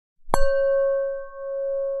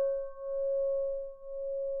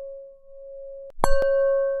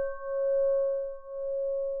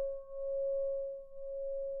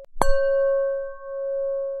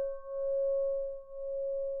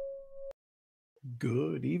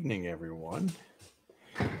Good evening, everyone,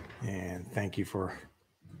 and thank you for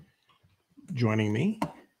joining me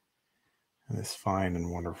on this fine and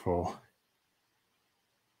wonderful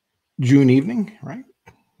June evening, right?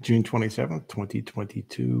 June 27th,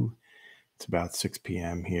 2022. It's about 6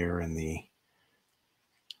 p.m. here in the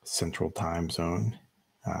Central Time Zone.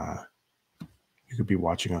 You could be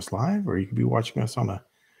watching us live, or you could be watching us on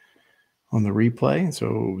the replay, and so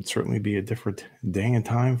it would certainly be a different day and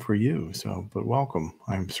time for you. But welcome.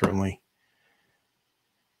 I'm certainly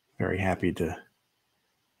very happy to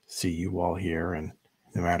see you all here, and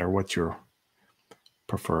no matter what your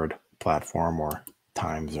preferred platform or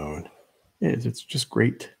time zone is, it's just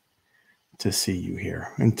great to see you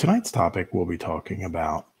here. And tonight's topic, we'll be talking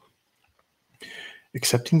about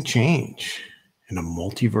accepting change in a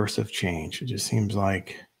multiverse of change. It just seems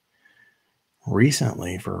like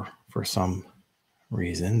recently, for some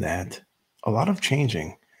reason, that a lot of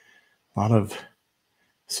changing, a lot of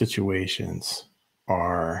situations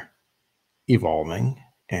are evolving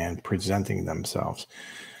and presenting themselves.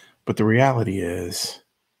 But the reality is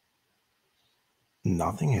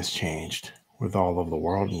nothing has changed with all of the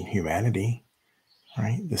world and humanity,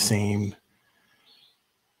 right? The same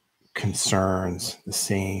concerns, the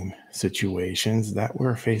same situations that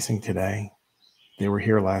we're facing today. They were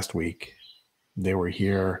here last week. They were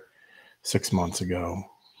here 6 months ago.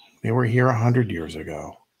 They were here 100 years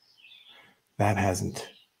ago. That hasn't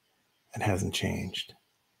changed.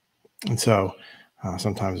 And so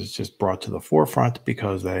sometimes it's just brought to the forefront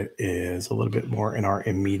because that is a little bit more in our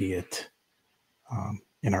immediate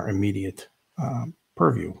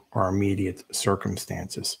purview or our immediate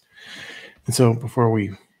circumstances. And so before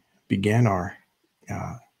we begin our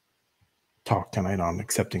talk tonight on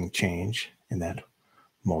accepting change in that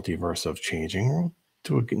multiverse of changing, we'll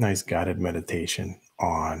do a nice guided meditation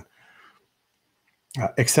on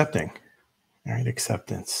accepting, right?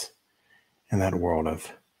 Acceptance in that world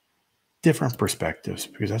of different perspectives,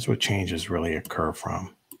 because that's what changes really occur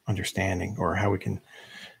from, understanding, or how we can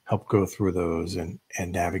help go through those and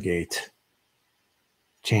navigate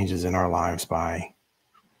changes in our lives by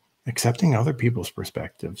accepting other people's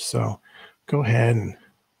perspectives. So go ahead and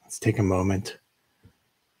let's take a moment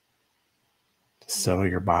to settle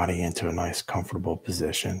your body into a nice, comfortable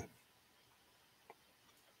position.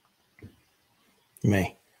 You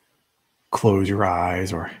may close your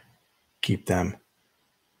eyes or keep them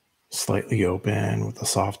slightly open with a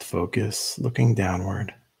soft focus, looking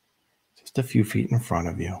downward, just a few feet in front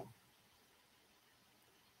of you.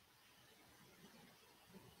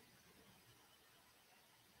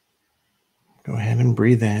 Go ahead and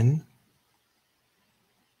breathe in.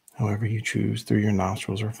 However you choose, through your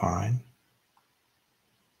nostrils are fine.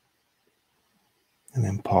 And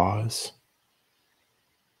then pause.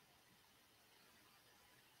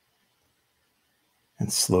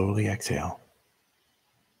 And slowly exhale.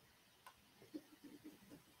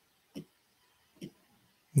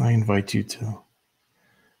 And I invite you to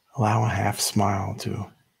allow a half smile to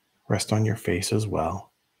rest on your face as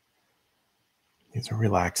well. These are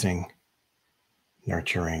relaxing,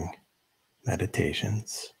 nurturing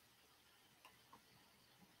meditations.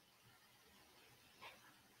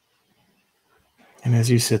 And as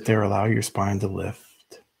you sit there, allow your spine to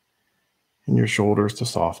lift and your shoulders to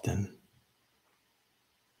soften.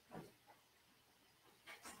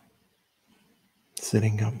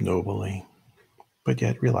 Sitting up nobly, but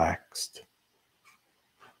yet relaxed.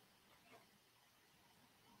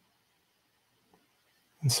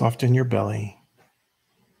 And soften your belly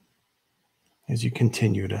as you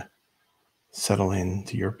continue to settle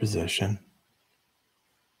into your position.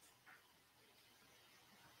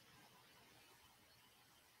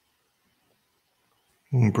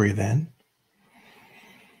 And breathe in.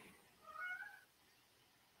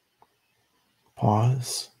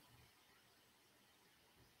 Pause.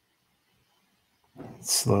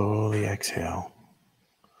 Slowly exhale.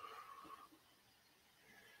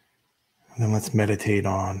 And then let's meditate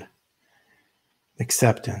on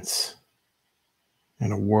acceptance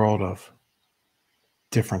in a world of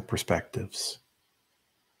different perspectives.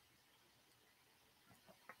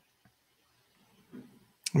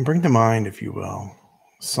 And bring to mind, if you will,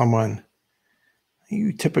 someone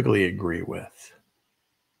you typically agree with.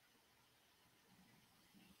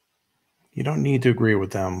 You don't need to agree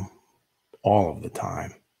with them all of the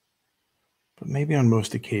time, but maybe on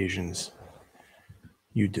most occasions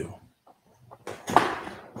you do.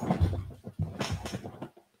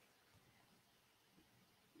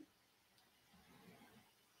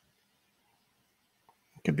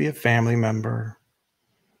 It could be a family member.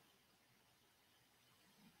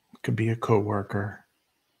 It could be a coworker.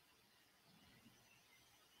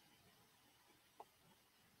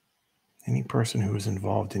 any person who is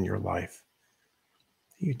involved in your life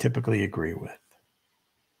that you typically agree with.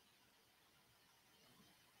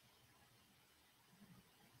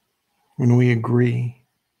 When we agree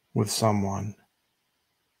with someone,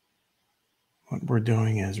 what we're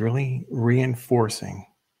doing is really reinforcing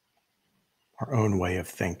our own way of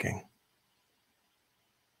thinking.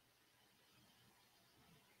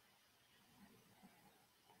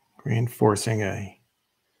 Reinforcing a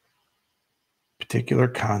particular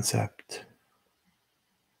concept,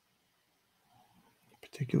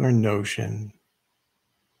 particular notion,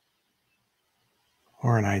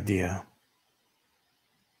 or an idea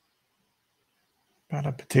about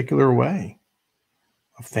a particular way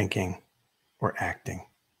of thinking or acting.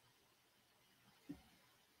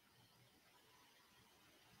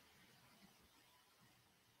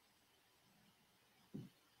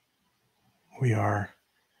 We are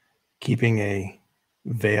keeping a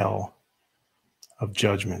veil of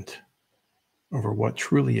judgment over what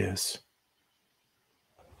truly is.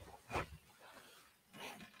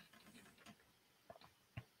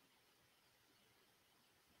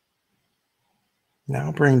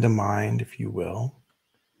 Now bring to mind, if you will,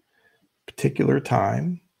 a particular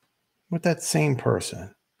time with that same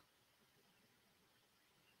person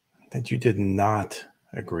that you did not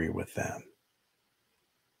agree with them.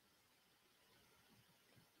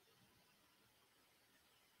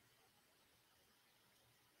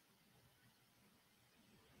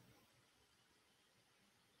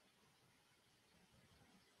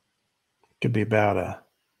 It could be about a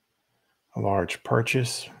large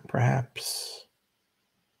purchase, perhaps,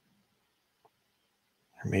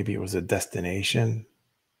 or maybe it was a destination.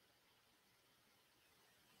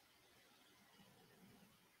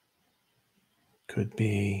 Could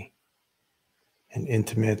be an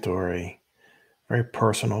intimate or a very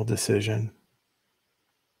personal decision.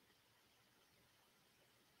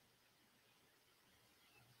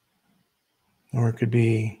 Or it could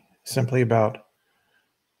be simply about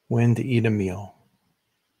when to eat a meal.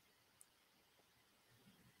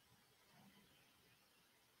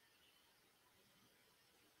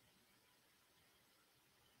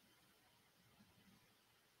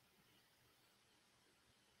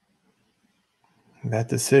 That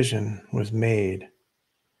decision was made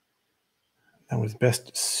that was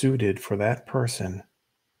best suited for that person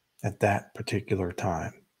at that particular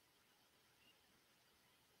time.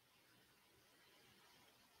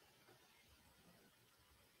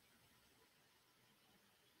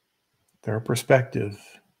 Their perspective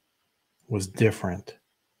was different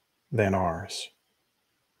than ours.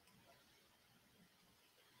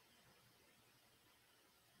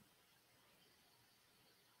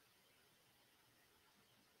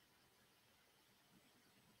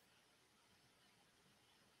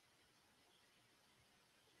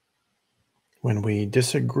 When we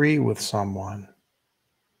disagree with someone,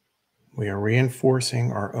 we are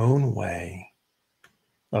reinforcing our own way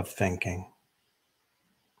of thinking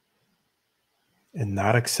and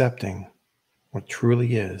not accepting what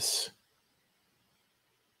truly is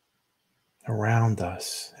around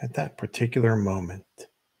us at that particular moment.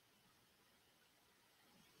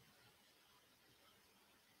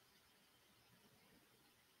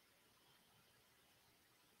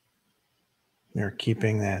 We are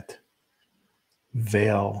keeping that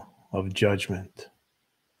veil of judgment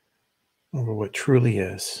over what truly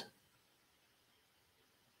is.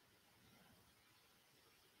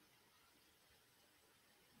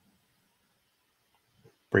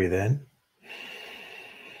 Breathe in.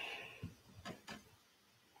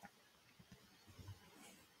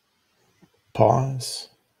 Pause.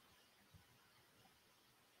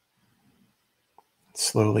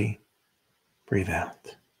 Slowly breathe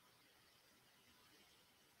out.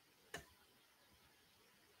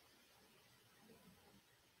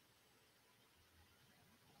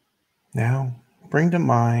 Now, bring to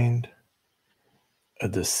mind a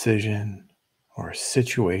decision or a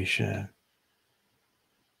situation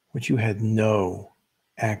which you had no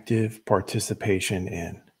active participation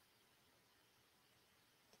in.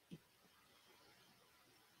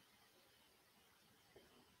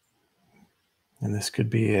 And this could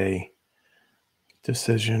be a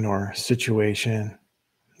decision or situation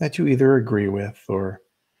that you either agree with or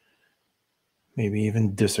maybe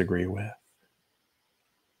even disagree with.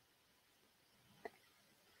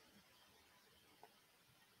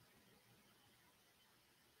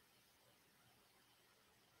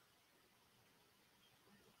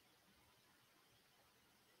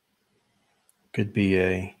 Could be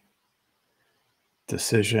a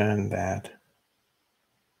decision that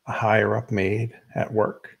a higher up made at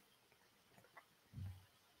work.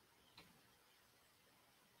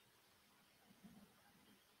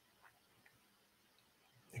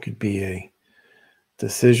 It could be a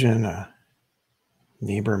decision a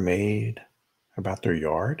neighbor made about their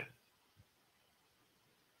yard.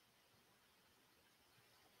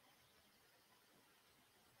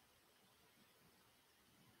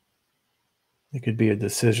 It could be a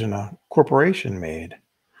decision a corporation made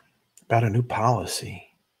about a new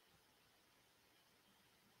policy.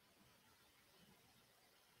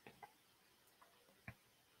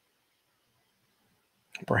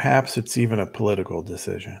 Perhaps it's even a political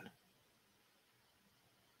decision.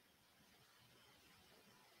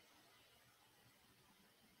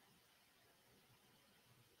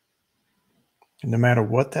 And no matter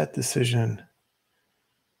what that decision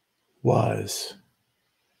was,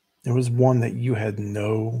 it was one that you had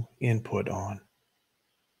no input on.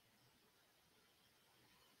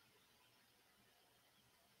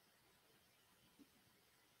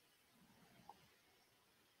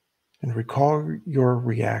 And recall your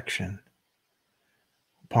reaction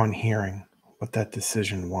upon hearing what that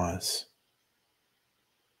decision was.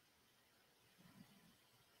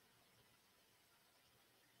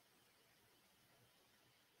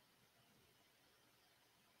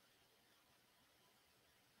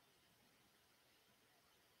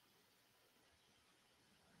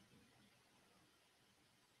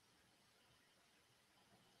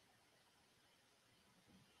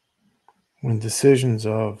 When decisions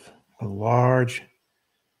of a large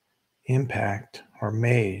impact are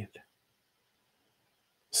made,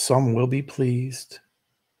 some will be pleased,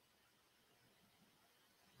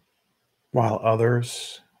 while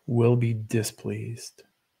others will be displeased.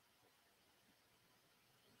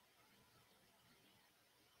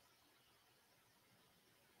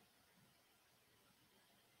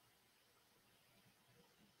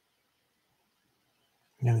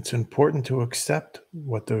 And it's important to accept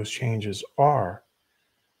what those changes are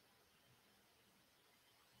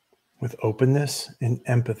with openness and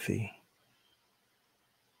empathy.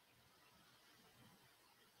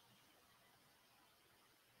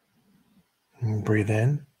 And breathe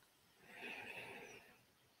in.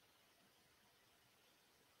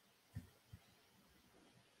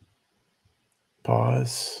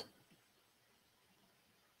 Pause.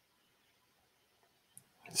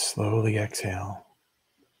 And slowly exhale.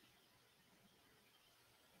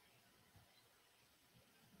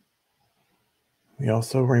 We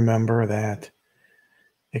also remember that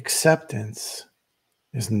acceptance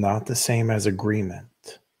is not the same as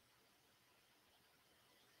agreement.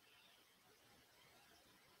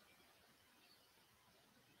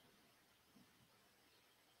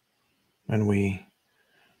 When we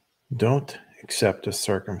don't accept a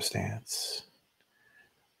circumstance,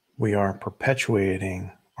 we are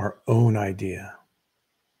perpetuating our own idea,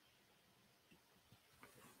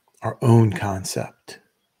 our own concept,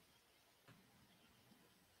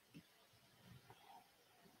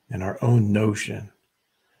 and our own notion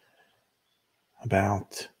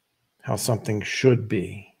about how something should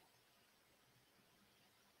be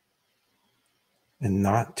and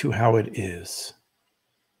not to how it is.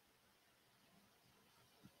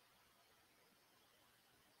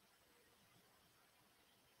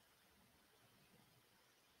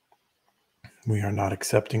 We are not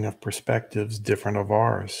accepting of perspectives different of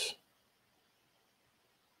ours.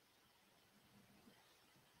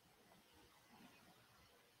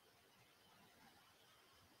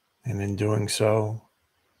 And in doing so,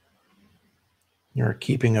 you're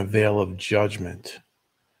keeping a veil of judgment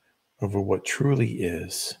over what truly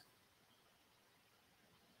is.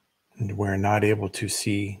 And we're not able to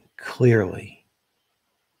see clearly.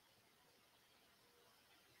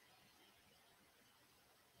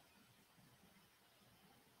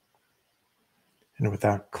 And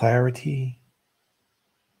without clarity,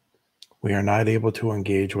 we are not able to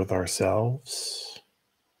engage with ourselves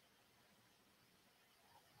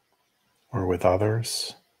or with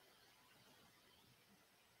others,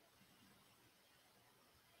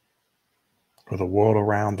 or the world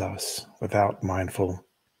around us without mindful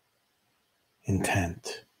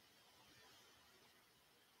intent.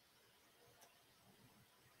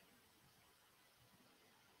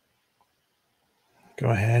 Go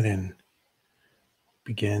ahead and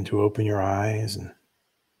begin to open your eyes and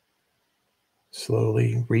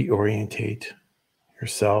slowly reorientate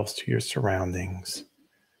yourselves to your surroundings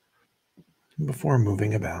before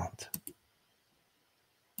moving about.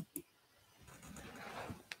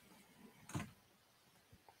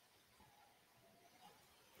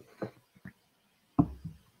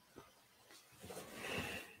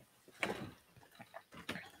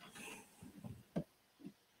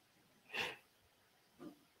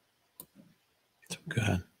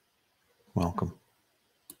 Good. Welcome.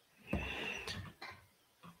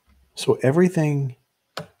 So everything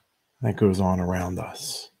that goes on around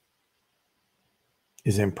us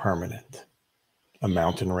is impermanent. A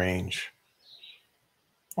mountain range,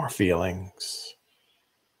 our feelings,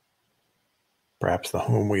 perhaps the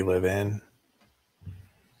home we live in,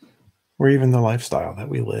 or even the lifestyle that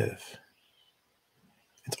we live.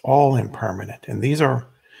 It's all impermanent. And these are,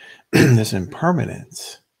 this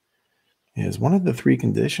impermanence is one of the three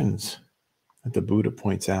conditions that the Buddha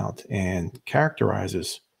points out and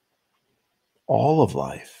characterizes all of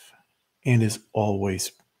life and is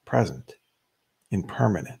always present.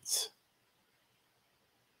 Impermanence.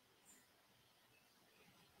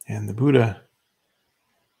 And the Buddha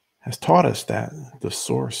has taught us that the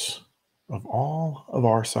source of all of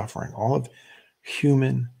our suffering, all of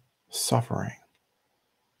human suffering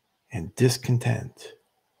and discontent,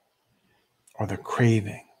 are the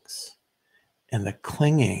cravings and the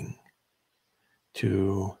clinging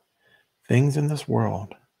to things in this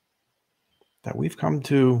world that we've come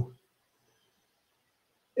to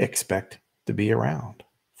expect to be around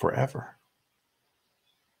forever.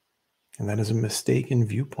 And that is a mistaken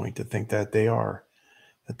viewpoint to think that they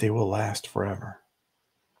will last forever.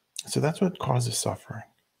 So that's what causes suffering.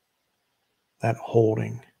 That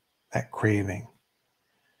holding, that craving,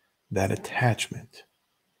 that attachment.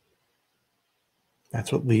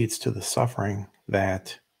 That's what leads to the suffering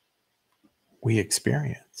that we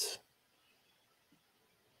experience.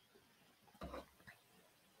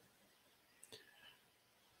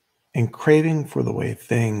 And craving for the way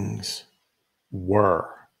things were,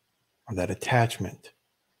 or that attachment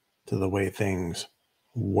to the way things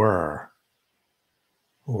were,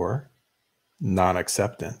 or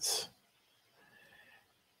non-acceptance,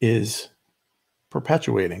 is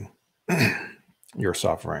perpetuating your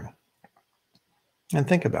suffering. And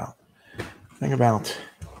think about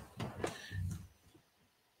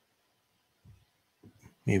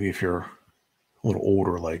maybe if you're a little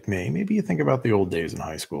older like me, maybe you think about the old days in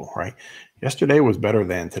high school, right? Yesterday was better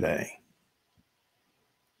than today.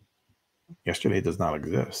 Yesterday does not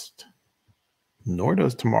exist, nor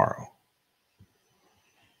does tomorrow.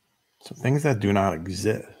 So things that do not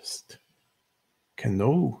exist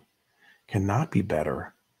cannot be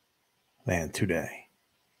better than today.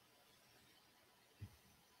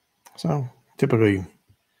 So typically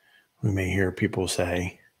we may hear people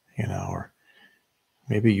say, or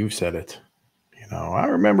maybe you've said it, I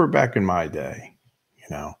remember back in my day,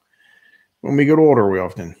 when we get older, we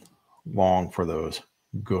often long for those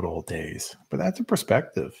good old days, but that's a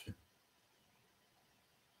perspective,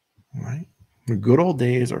 right? The good old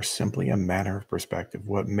days are simply a matter of perspective.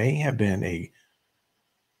 What may have been a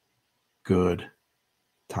good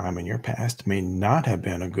time in your past may not have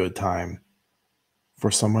been a good time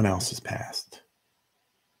for someone else's past.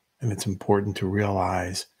 And it's important to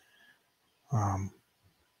realize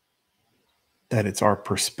that it's our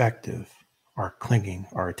perspective, our clinging,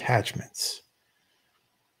 our attachments.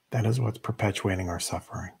 That is what's perpetuating our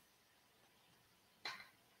suffering.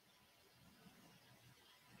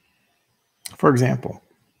 For example,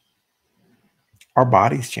 our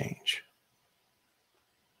bodies change.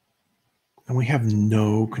 And we have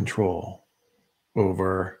no control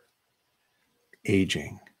over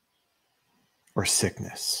aging or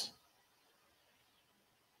sickness.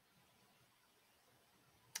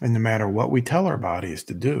 And no matter what we tell our bodies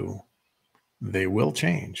to do, they will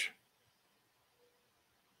change.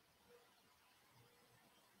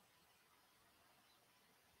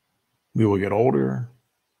 We will get older.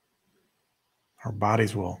 Our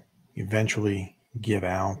bodies will eventually give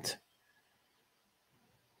out.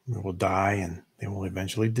 We will die and they will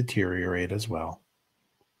eventually deteriorate as well.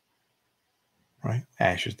 Right?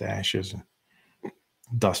 Ashes to ashes and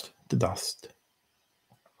dust to dust.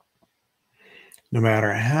 No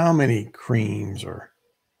matter how many creams or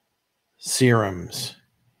serums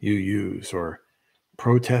you use or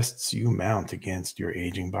protests you mount against your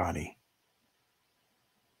aging body,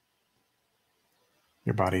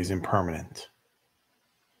 your body is impermanent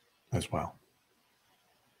as well.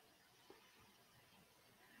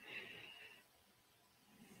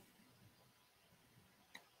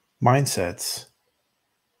 Mindsets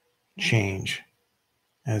change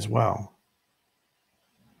as well.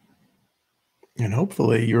 And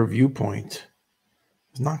hopefully your viewpoint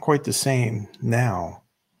is not quite the same now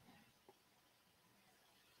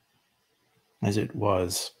as it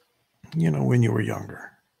was, when you were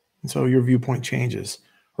younger. And so your viewpoint changes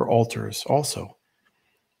or alters also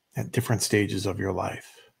at different stages of your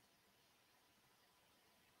life.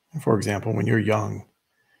 And for example, when you're young,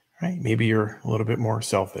 right, maybe you're a little bit more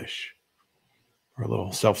selfish or a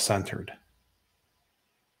little self-centered.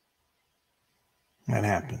 That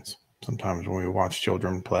happens sometimes when we watch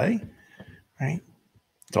children play, right?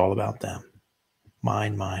 It's all about them.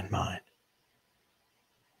 Mine, mine, mine.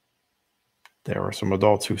 There are some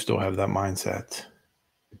adults who still have that mindset.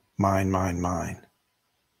 Mine, mine, mine.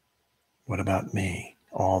 What about me?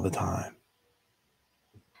 All the time.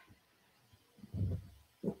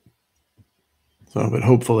 So, but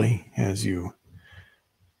hopefully, as you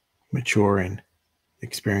mature and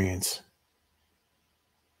experience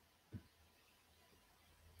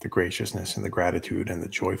the graciousness and the gratitude and the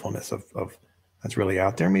joyfulness of that's really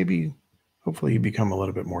out there, maybe, hopefully, you become a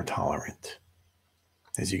little bit more tolerant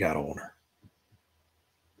as you got older.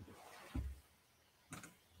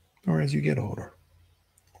 Or as you get older.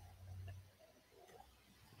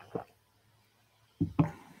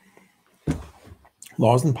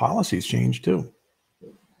 Laws and policies change too.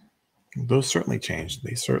 Those certainly change.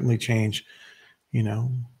 They certainly change,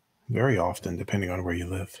 very often, depending on where you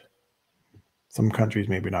live. Some countries,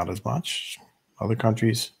 maybe not as much. Other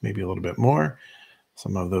countries, maybe a little bit more.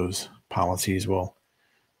 Some of those policies will,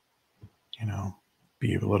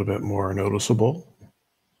 be a little bit more noticeable.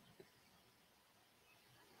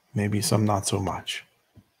 Maybe some not so much.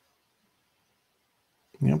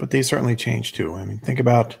 But they certainly change too. I mean, think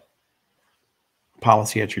about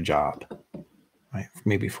policy at your job, right?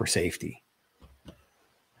 Maybe for safety.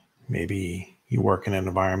 Maybe you work in an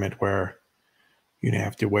environment where you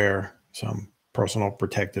have to wear some personal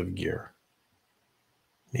protective gear.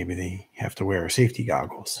 Maybe they have to wear safety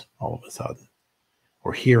goggles all of a sudden,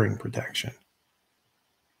 or hearing protection.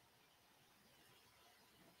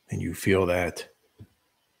 And you feel that,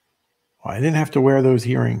 well, I didn't have to wear those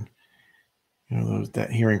hearing, that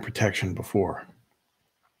hearing protection before,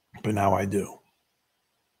 but now I do.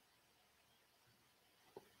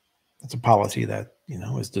 It's a policy that,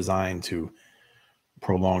 is designed to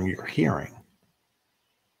prolong your hearing.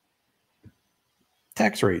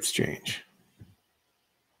 Tax rates change,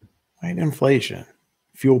 right? Inflation,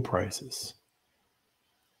 fuel prices,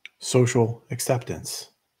 social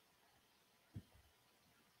acceptance.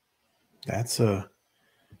 That's a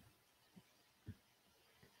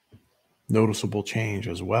noticeable change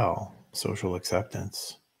as well. Social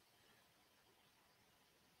acceptance.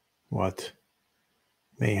 What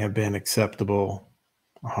may have been acceptable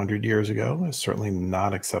 100 years ago is certainly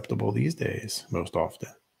not acceptable these days, most often.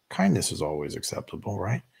 Kindness is always acceptable,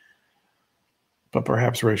 right? But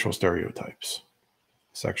perhaps racial stereotypes,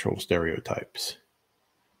 sexual stereotypes,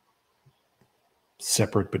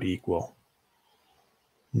 separate but equal,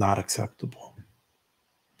 not acceptable.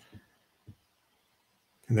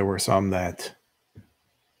 And there were some that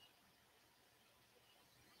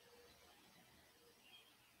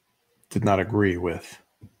did not agree with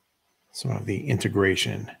some of the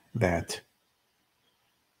integration that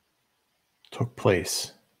took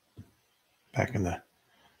place back in the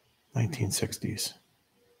 1960s.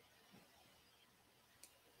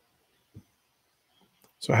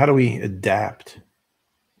 So how do we adapt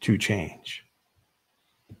to change?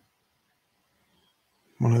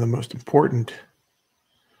 One of the most important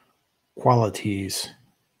qualities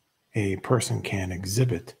a person can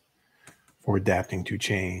exhibit for adapting to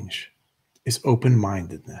change is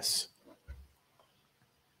open-mindedness.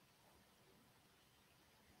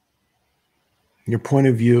 Your point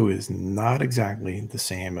of view is not exactly the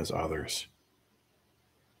same as others.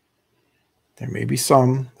 There may be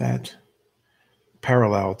some that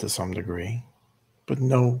parallel to some degree, but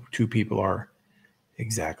no two people are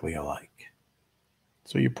exactly alike.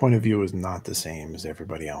 So your point of view is not the same as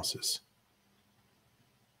everybody else's,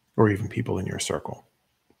 or even people in your circle.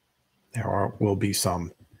 There will be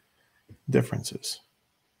some differences.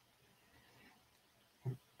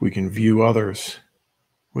 We can view others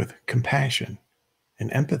with compassion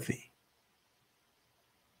and empathy.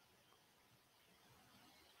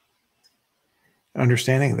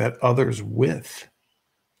 Understanding that others with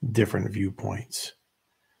different viewpoints,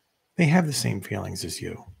 they have the same feelings as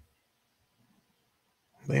you.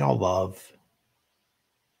 They all love,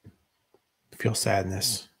 feel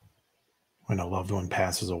sadness when a loved one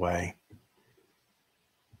passes away,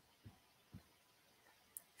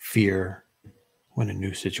 fear when a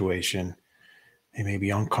new situation they may be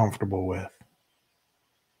uncomfortable with.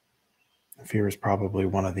 Fear is probably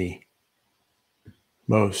one of the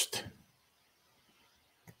most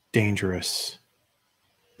dangerous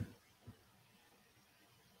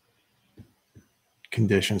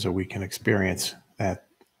conditions that we can experience that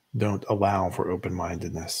don't allow for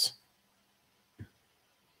open-mindedness.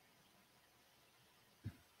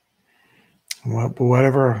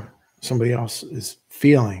 Whatever somebody else is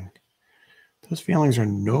feeling, those feelings are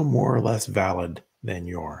no more or less valid than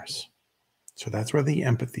yours. So that's where the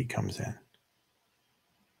empathy comes in.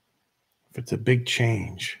 If it's a big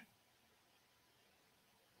change,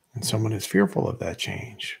 and someone is fearful of that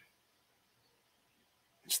change,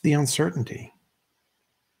 it's the uncertainty,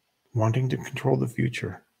 wanting to control the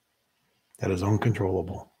future that is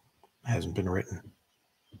uncontrollable, hasn't been written.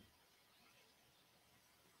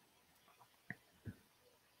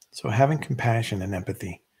 So having compassion and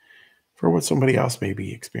empathy for what somebody else may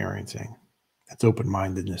be experiencing, that's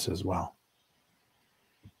open-mindedness as well.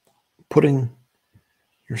 Putting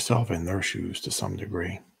yourself in their shoes to some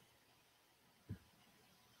degree.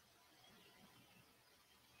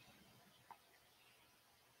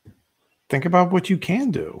 Think about what you can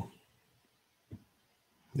do.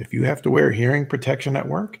 If you have to wear hearing protection at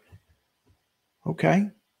work, okay,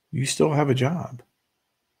 you still have a job.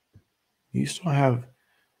 You still have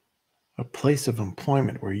a place of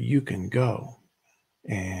employment where you can go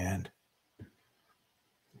and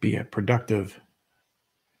be a productive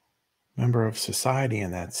member of society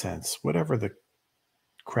in that sense, whatever the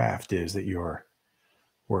craft is that you're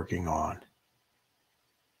working on.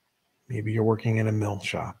 Maybe you're working in a mill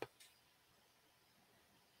shop.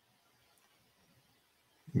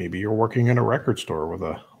 Maybe you're working in a record store with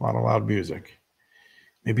a lot of loud music.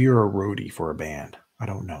 Maybe you're a roadie for a band. I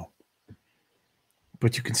don't know.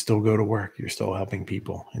 But you can still go to work. You're still helping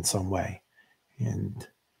people in some way. And at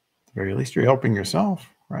the very least, you're helping yourself,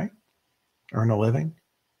 right? Earn a living.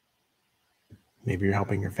 Maybe you're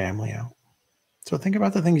helping your family out. So think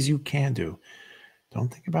about the things you can do. Don't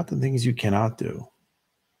think about the things you cannot do.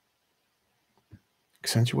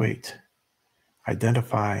 Accentuate.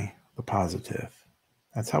 Identify the positive.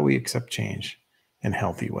 That's how we accept change in a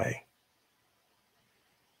healthy way.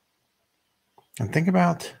 And think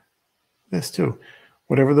about this too.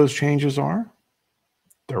 Whatever those changes are,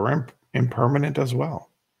 they're impermanent as well.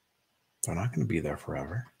 They're not going to be there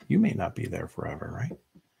forever. You may not be there forever, right?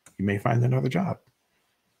 You may find another job.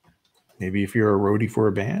 Maybe if you're a roadie for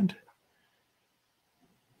a band,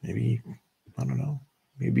 maybe, I don't know,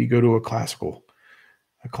 maybe you go to a classical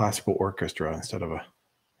orchestra instead of a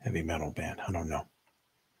heavy metal band. I don't know.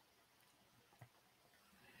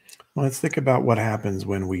 Well, let's think about what happens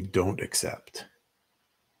when we don't accept.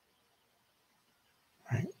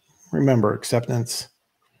 Right? Remember, acceptance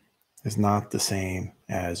is not the same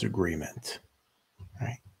as agreement.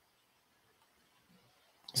 Right?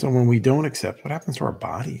 So when we don't accept, what happens to our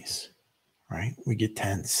bodies? Right? We get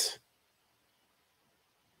tense.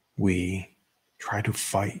 We try to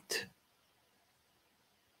fight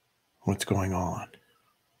what's going on.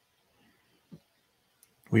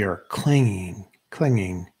 We are clinging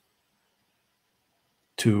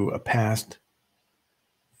to a past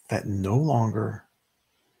that no longer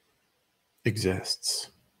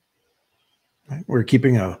exists. Right? We're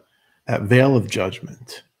keeping that veil of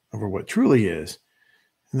judgment over what truly is,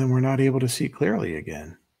 and then we're not able to see clearly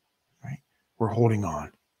again. Right? We're holding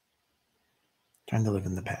on, trying to live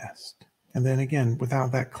in the past. And then again,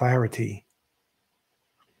 without that clarity,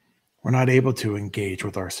 we're not able to engage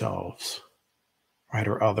with ourselves, right,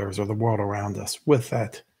 or others, or the world around us with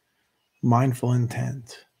that mindful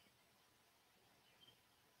intent.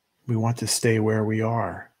 We want to stay where we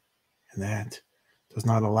are, and that does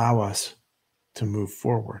not allow us to move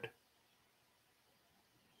forward.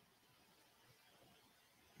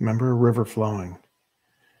 Remember a river flowing,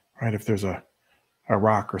 right? If there's a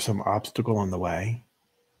rock or some obstacle in the way,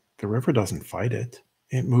 the river doesn't fight it.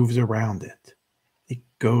 It moves around it. It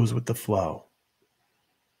goes with the flow.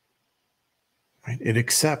 Right? It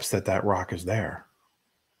accepts that rock is there.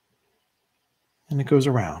 And it goes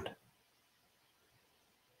around,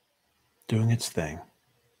 doing its thing.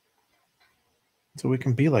 So we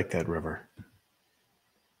can be like that river,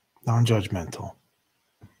 non-judgmental.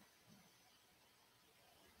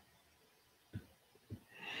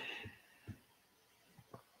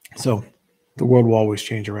 So the world will always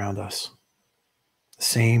change around us. The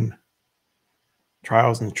same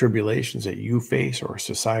trials and tribulations that you face or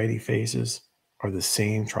society faces are the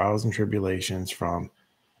same trials and tribulations from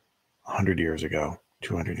 100 years ago,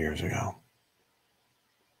 200 years ago.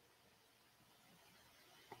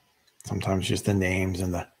 Sometimes just the names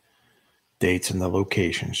and the dates and the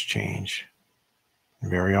locations change. And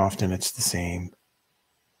very often it's the same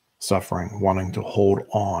suffering, wanting to hold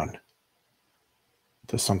on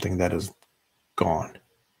to something that is gone.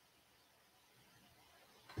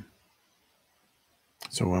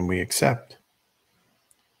 So when we accept,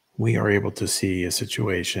 we are able to see a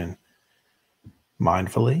situation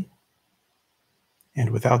mindfully and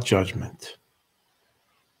without judgment.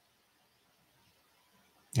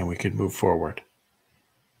 And we could move forward,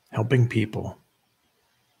 helping people.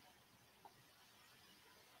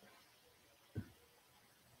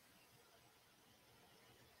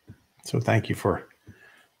 So thank you for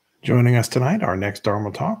Joining us tonight, our next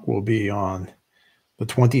Dharma talk will be on the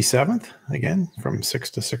 27th, again, from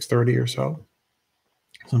 6 to 6:30 or so.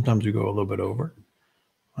 Sometimes we go a little bit over.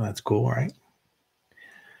 Well, that's cool, right?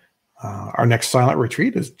 Our next silent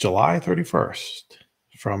retreat is July 31st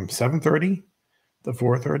from 7:30 to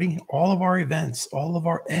 4:30. All of our events, all of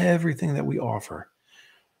our everything that we offer,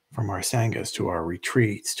 from our sanghas to our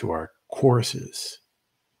retreats to our courses,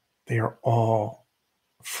 they are all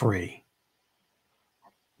free.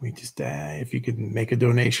 We just, if you can make a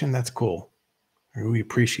donation, that's cool. We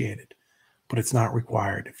appreciate it, but it's not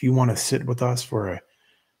required. If you want to sit with us for a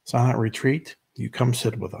silent retreat, you come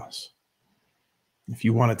sit with us. If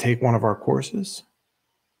you want to take one of our courses,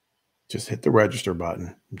 just hit the register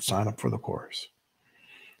button and sign up for the course.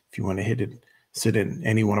 If you want to sit in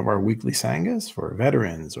any one of our weekly sanghas for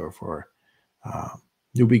veterans or for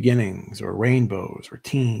new beginnings or rainbows or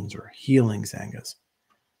teens or healing sanghas,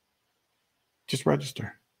 just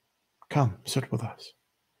register. Come sit with us.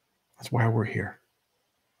 That's why we're here,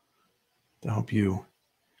 to help you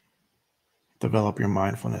develop your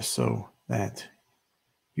mindfulness so that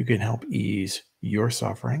you can help ease your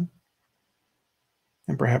suffering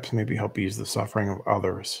and perhaps maybe help ease the suffering of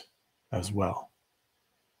others as well.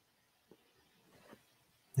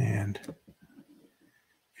 And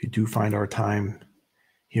if you do find our time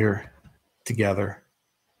here together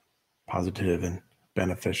positive and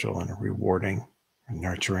beneficial and rewarding and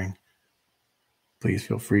nurturing, please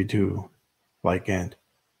feel free to like and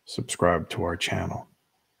subscribe to our channel.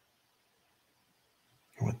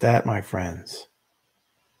 And with that, my friends,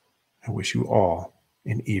 I wish you all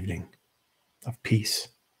an evening of peace,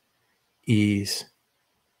 ease,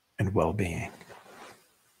 and well-being.